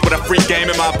escaped with a free game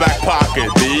in my back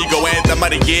pocket. The ego anthem of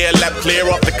the year left clear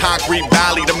off the concrete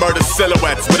valley to murder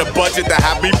silhouettes with a budget that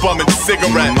had me bumming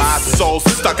cigarettes. My soul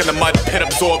stuck in the mud pit,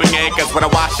 absorbing anchors with a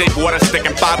wash-shaped water stick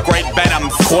and 5 great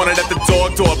venoms. Cornered at the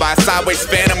door by a sideways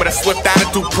phantom with a swift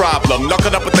attitude problem.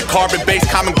 Knuckled up with the carbon-based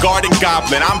common garden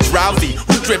goblin. I'm drowsy,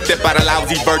 who drifted by the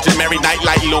lousy Virgin Mary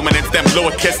nightlight luminance, then blew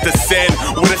a kiss to sin.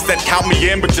 Would've said count me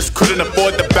in, but just couldn't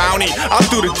afford the bounty. I'll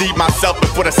do the deed myself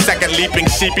before the second leaping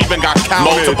sheep even got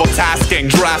counted. Multiple tasking,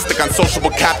 drastic,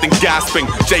 unsociable captain gasping.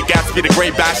 Jay Gatsby the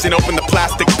great bastion, open the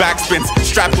plastic backspins.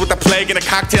 Strapped with a plague in a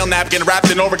cocktail napkin,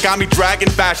 wrapped in origami dragon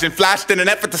fashion. Flashed in an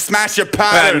effort to smash your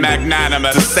pattern.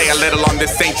 Magnanimous, to say a little on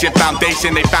this ancient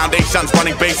foundation. They foundations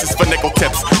running bases for nickel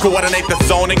tips. Coordinate the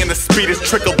zoning and the speed is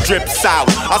trickle drips out.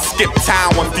 I'll skip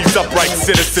town once these upright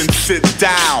citizens sit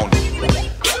down.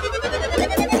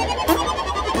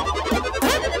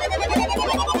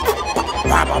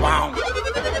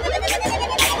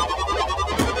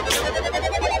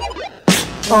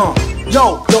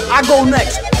 Yo, I go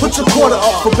next. Put your quarter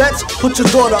up for bets, put your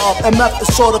daughter up. MF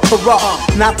is sorta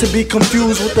corrupt, not to be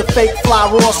confused with the fake fly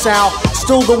raw sound.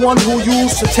 Still the one who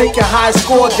used to take your high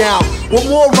score down. With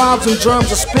more rhymes and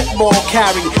germs a spitball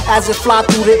carry, as it fly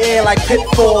through the air like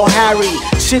Pitfall Harry.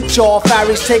 Shit y'all,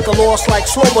 fairies take a loss like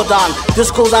Slobodan. This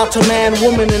goes out to man,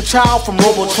 woman, and child from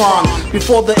Robotron.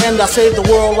 Before the end I save the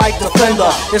world like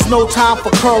Defender. There's no time for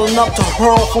curling up to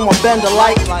hurl from a bender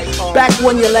like back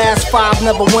when your last 5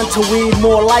 never went to weed.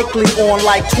 More likely on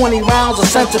like 20 rounds of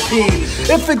centipede.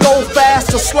 If it go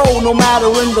fast or slow, no matter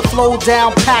in the flow,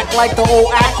 down packed like the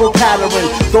old acro pattern.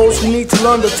 Those who need to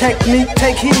learn the technique,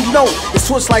 take heed, note. It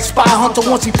switch like Spy Hunter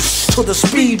once he to the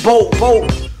speedboat.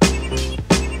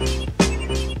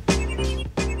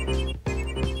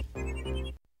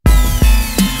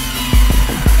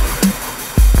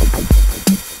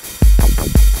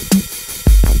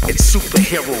 It's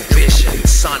superhero vision,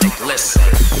 sonic listen.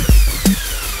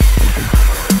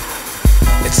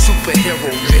 It's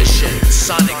superhero vision,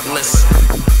 sonic listen.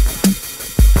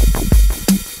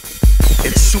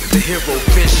 It's superhero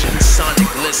vision,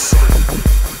 sonic listen.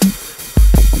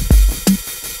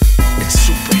 It's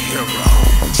superhero.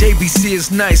 JBC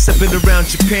is nice, I've been around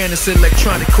Japan, it's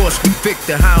electronic course with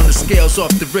Victor. High on the scales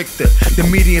off the Richter. The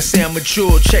median say I'm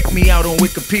mature, check me out on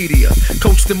Wikipedia.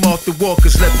 Coach them off the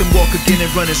walkers, let them walk again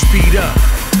and run and speed up.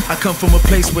 I come from a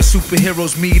place where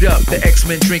superheroes meet up. The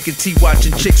X-Men drinking tea,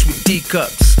 watching chicks with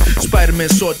D-cups. Spider-Man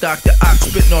saw Dr. Ox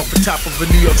spitting off the top of a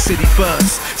New York City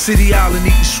bus. City Island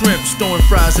eating shrimp, storing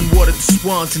fries and water to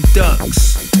swans and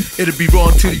ducks. It'd be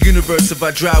wrong to the universe if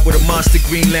I drive with a monster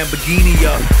green Lamborghini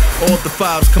up. All the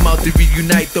fives come out to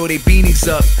reunite, throw they beanies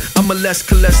up. I'm a less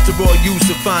cholesterol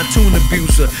user, fine-tune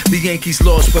abuser. The Yankees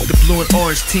lost, but the blue and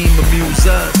orange team amuse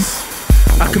us.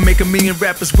 I can make a million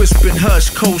rappers whispering hush.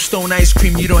 Cold Stone ice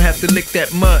cream, you don't have to lick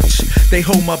that much. They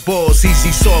hold my balls,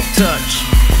 easy soft touch.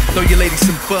 Throw your lady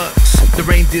some bucks. The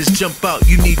reindeers jump out,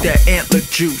 you need that antler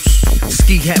juice.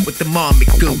 Ski hat with the marmot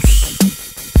goose.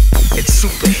 It's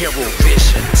superhero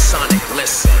vision, sonic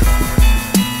listen.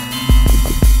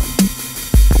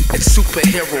 It's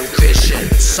superhero vision,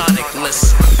 sonic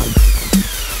listen.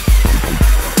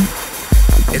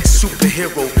 It's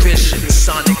superhero vision,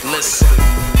 sonic listen.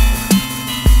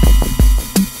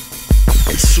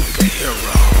 It's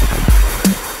superhero.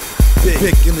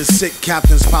 Vic in the sick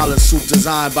captain's pilot suit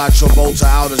designed by Travolta.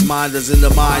 Out his mind is in the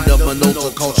mind of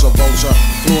Minota culture vulture.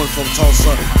 Fluent from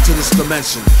Tulsa to this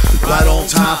dimension. Right on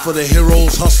time for the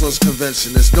Heroes Hustlers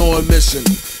Convention. There's no admission.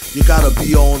 You gotta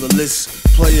be on the list.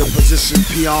 Play a position,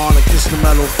 peon, and kiss the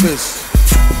metal fist.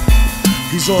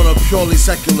 He's on a purely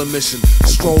secular mission.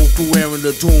 Stroll through wearing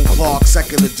the Doom Clark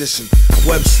 2nd edition.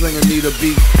 Web slinger need a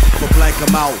beat, but blank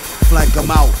him out, flank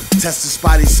him out. Test his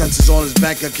spidey senses on his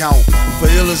bank account. For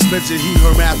illest midget, he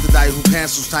hermaphrodite, who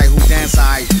pencils tight, who dance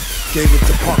high. Gave it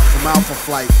to Puck from Alpha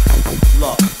Flight.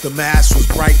 Look, the mask was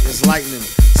bright as lightning.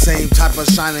 Same type of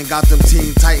shining, got them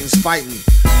Teen Titans fighting.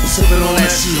 Sipping on that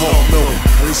She-Hulk milk,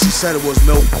 at least she said it was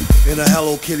milk. In a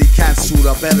Hello Kitty cat suit,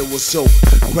 I bet it was silk.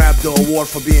 Grabbed the award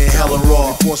for being hella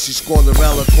raw before she scored the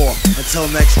Relicore. Until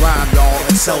next rhyme, y'all,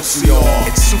 Excelsior.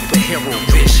 It's superhero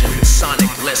vision,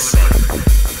 sonic listen.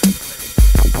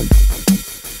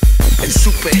 It's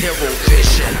superhero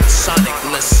vision, sonic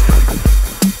listen.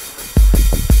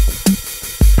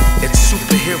 It's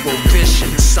superhero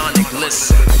vision, sonic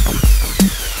listen.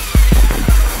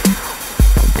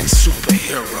 It's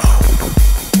superhero.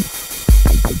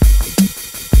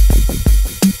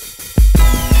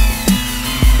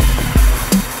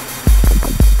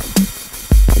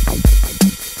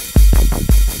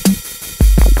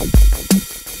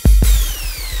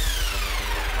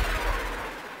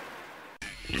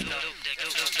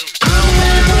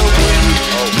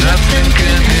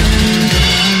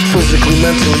 Physically,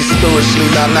 mentally,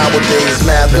 spiritually, not nowadays.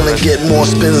 Mad villain get more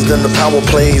spins than the power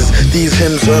plays. These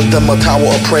hymns earned them a tower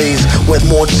of praise. With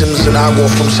more gems than I go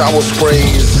from shower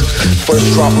sprays.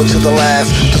 First dropper to the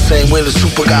last, the same way the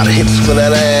super got hits for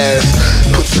that ass.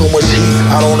 Put so much heat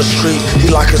out on the street, he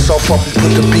lock himself up and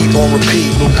put the beat on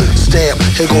repeat. Stamp,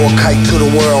 here go a kite to the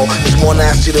world. It's more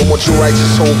nasty than what you write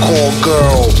your so-called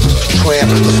girl.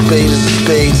 Tramp, a spade is a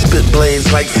spade, spit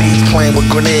blades like seeds playing with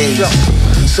grenades.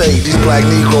 Say, these black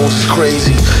Negroes is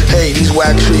crazy. Hey, these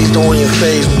whack trees don't even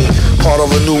faze me. Part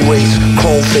of a new race,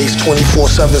 chrome face,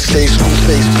 24/7 stay school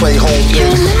face, play home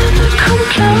base. You'll never come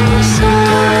closer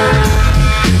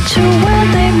to where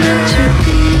they meant to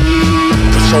be.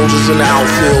 The soldiers in the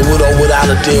outfield, with or without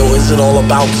a deal, is it all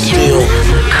about the steel? You'll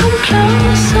never come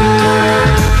closer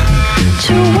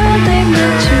to where they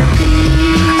meant to be.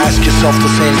 Ask yourself the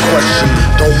same question.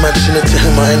 Don't mention it to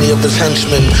him or any of his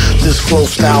henchmen. This flow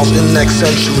style's in next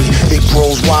century. It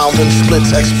grows wild and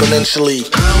splits exponentially.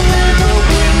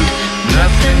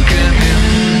 Nothing can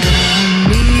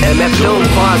MF Doom,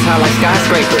 quads high like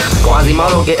skyscrapers.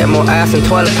 Quasimoto getting more ass than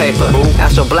toilet paper.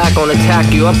 Astro Black on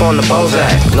attack, you up on the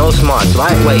Bozak. No smarts,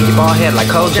 lightweight, you ball head like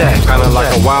Kojak. Kinda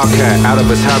like a wildcat, out of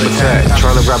his habitat.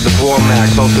 Trying to grab the format,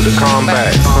 close to the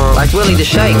combat. Like Willie the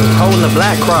Shake, holding a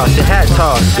black cross, your hat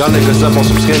toss. Y'all niggas up on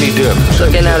some skinny dip.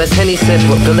 Looking out his henny sip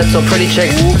with the lips so pretty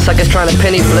chicks. Suckers trying to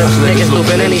penny flip, niggas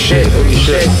looping any shit.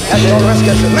 That's all the rest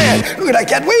of us. Man, look at that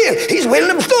cat wheel. He's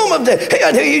wheeling the storm up there. Hey,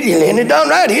 I tell you, he's laying it down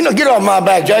right. He know, get off my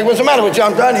back, Jack. What's the matter with you?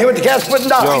 I'm trying to hear what the cat's putting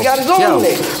down. He got his own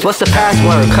name. What's the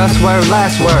password? Cuss word,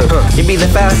 last word. You be the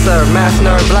faster, mass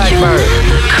nerd, blackbird.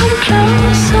 come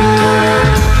closer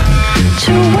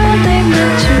to where they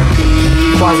meant to be.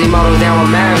 Quasimoto down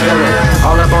with mad villain.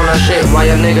 All up on our shit while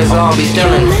your niggas all be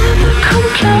stealing. Come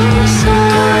closer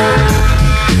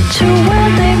to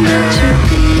where they meant to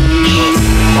be.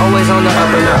 Always on the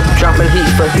up and up, dropping heat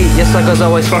for heat. Your suckers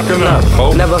always fucking up.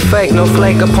 Never fake, no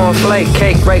flake upon flake.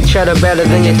 Cake break cheddar better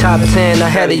than your top 10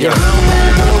 ahead of you.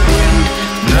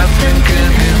 Nothing can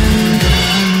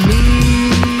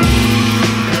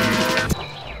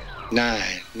Nine,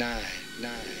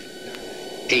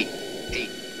 8,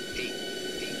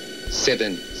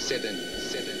 7, 6,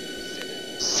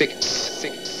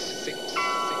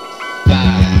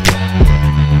 5,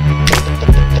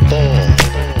 4,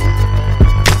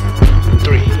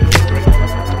 3,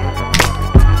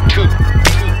 2.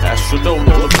 Astronaut on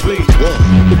the beat.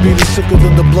 The beat is sicker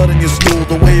than the blood in your stool.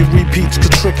 The way it repeats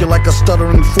could trick you like a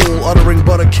stuttering fool. Uttering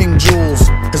butter king jewels.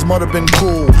 His mother been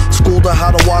cool. Schooled her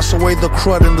how to wash away the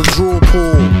crud in the drool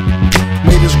pool.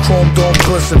 Made his chrome dome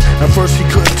glisten. At first he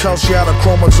couldn't tell she had a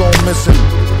chromosome missing.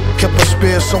 Kept a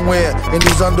spear somewhere in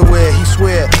these underwear. He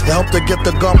swear it helped her get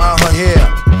the gum out her hair.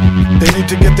 They need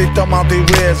to get their thumb out their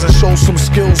rears and show some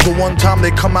skills the one time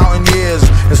they come out in years.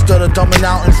 Instead of dumbing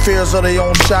out in fears of their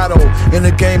own shadow. In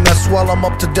a game that swell them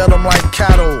up to dead them like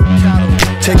cattle.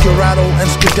 Take your rattle and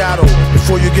skedaddle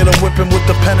before you get a whipping with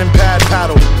the pen and pad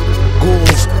paddle.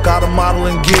 Ghouls got a model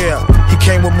in gear. He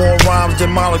came with more rhymes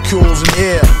than molecules in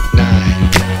air. 9,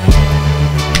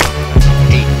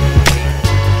 8,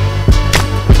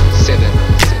 7,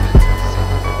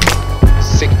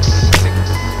 6,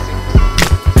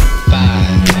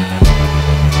 5,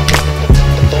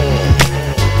 4,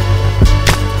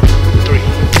 3,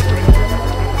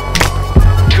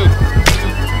 2,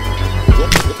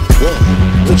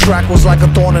 1. The crack was like a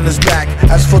thorn in his back.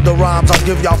 As for the rhymes, I'll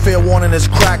give y'all fair warning, it's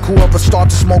crack. Whoever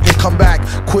starts to smoke and come back,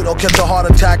 quit or catch a heart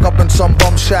attack up in some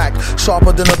bum shack,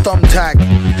 sharper than a thumbtack.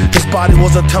 His body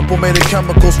was a temple made of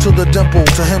chemicals to the dimple.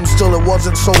 To him still it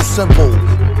wasn't so simple.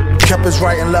 Kept his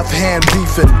right and left hand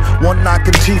beefing, one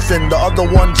knocking teeth in, the other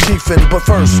one chiefing. But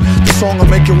first, the song will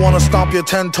make you wanna stomp your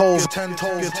 10 toes.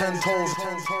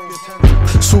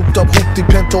 Souped up hoopty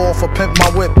pinto off a pimp my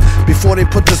whip, before they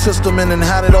put the system in and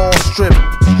had it all stripped.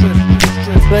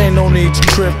 There ain't no need to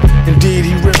trip. Indeed,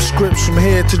 he ripped scripts from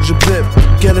here to Jabib.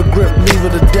 Get a grip, leave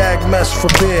it a dag mess for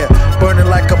beer. Burning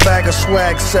like a bag of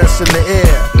swag cess in the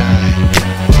air. 9,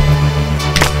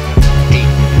 8,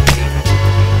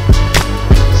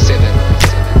 7,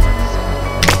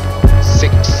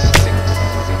 6,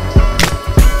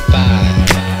 5,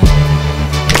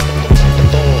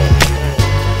 4,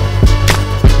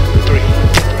 3,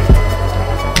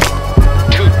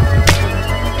 2,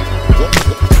 1.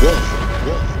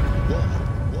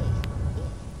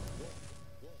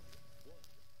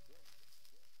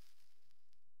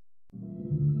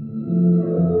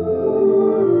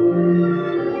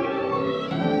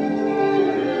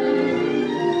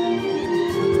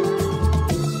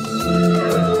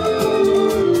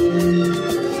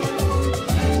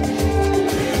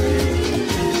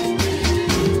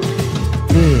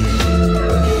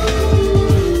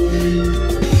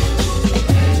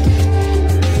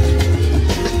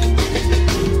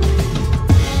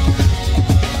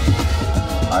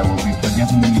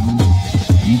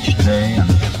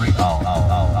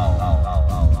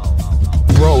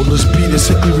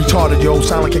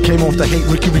 Sound like it came off the Hate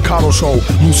Ricky Ricardo show.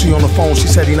 Lucy on the phone, she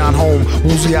said he not home.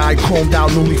 Woozy-eyed, chromed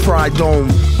out, newly fried dome.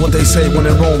 What they say when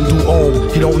in Rome, do own.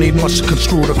 He don't need much to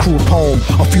construe the crude poem.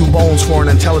 A few bones for an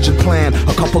intelligent plan.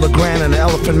 A couple of grand and an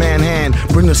elephant man hand.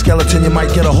 Bring the skeleton, you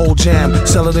might get a whole jam.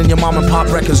 Sell it in your mom and pop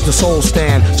records, the soul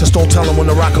stand. Just don't tell him when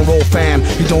the rock and roll fam.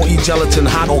 He don't eat gelatin,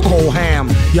 hot or cold ham.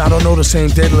 Y'all don't know the same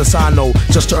daedalus I know.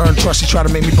 Just to earn trust, he tried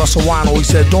to make me bust a wino. He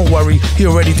said, don't worry, he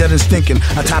already dead and stinking.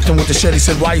 I tapped him with the shed, he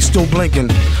said, why you still blinking?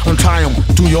 Untie him,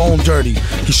 do your own dirty.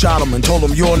 He shot him and told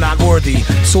him you're not worthy.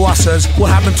 So I says,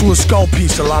 what happened to his skull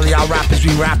piece? A lot of y'all rappers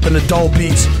be rapping the dull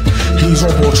beats. He's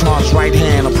Robotron's right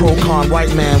hand, a pro-con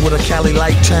white man with a Cali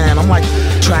light tan. I'm like,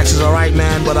 Trax is alright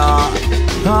man, but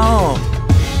no.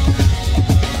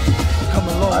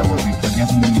 Coming low. I will be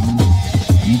forgetting you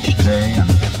each day and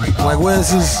every hour. Like where's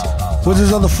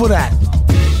his other foot at?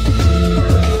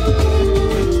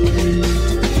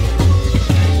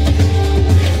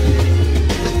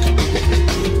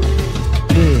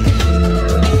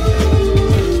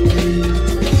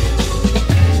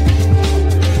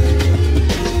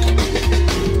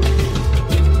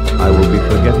 I will be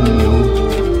forgetting you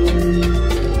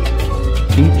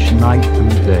each night and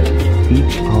day,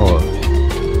 each hour.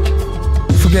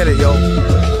 Forget it, yo.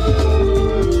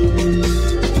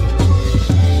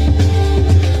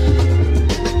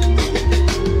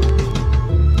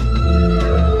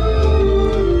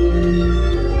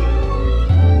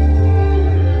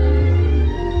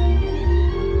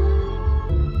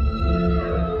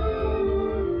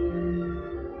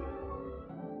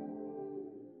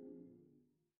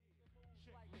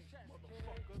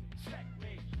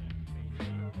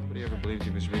 Nobody ever believed he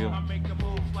was real.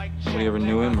 Nobody ever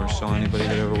knew him or saw anybody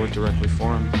that ever worked directly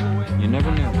for him. You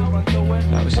never knew.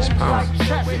 That was his power.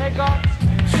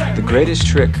 The greatest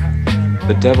trick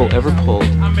the devil ever pulled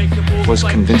was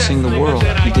convincing the world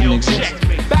he didn't exist.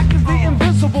 Back is the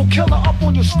invisible killer up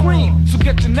on your screen. So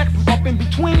get your neck up in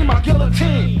between my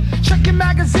guillotine. Check your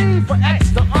magazine for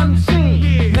X the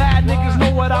unseen. Mad niggas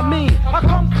know what I mean. I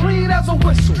come clean as a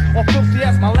whistle, or filthy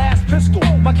as my last pistol.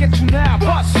 Might get you now,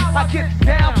 bust. I get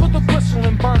down to the bristle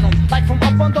and burn them like from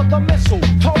up under the missile.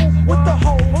 Toe with the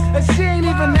hole, and she ain't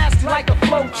even nasty like a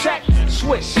flow check.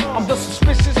 Swish, I'm the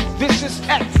suspicious, vicious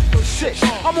X. Shit,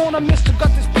 I'm on a mission to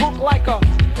gut this punk like a.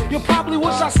 You probably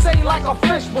wish I say like a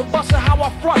fish, but bust it how I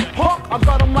front. Punk, I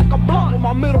got him like a blunt with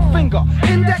my middle finger.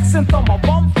 Index and thumb, a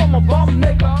bum from a bum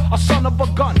nigga. A son of a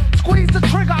gun. Squeeze the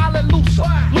trigger, I let looser.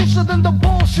 Looser than the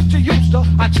bullshit you used to.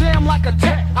 I jam like a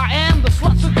tech, I am the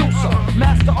slut seducer.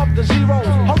 Master of the zeros,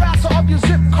 harasser of your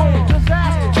zip code.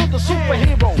 Disaster to the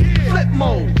superhero. Flip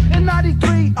mode. In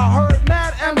 93, I heard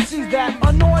mad MCs that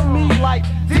annoy me like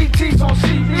DTs on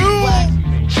CD.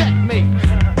 Checkmate.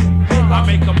 I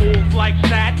make a move like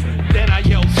that, then I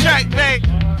yell checkmate.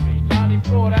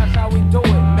 94, that's how we do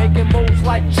it. Making moves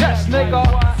like chess, nigga.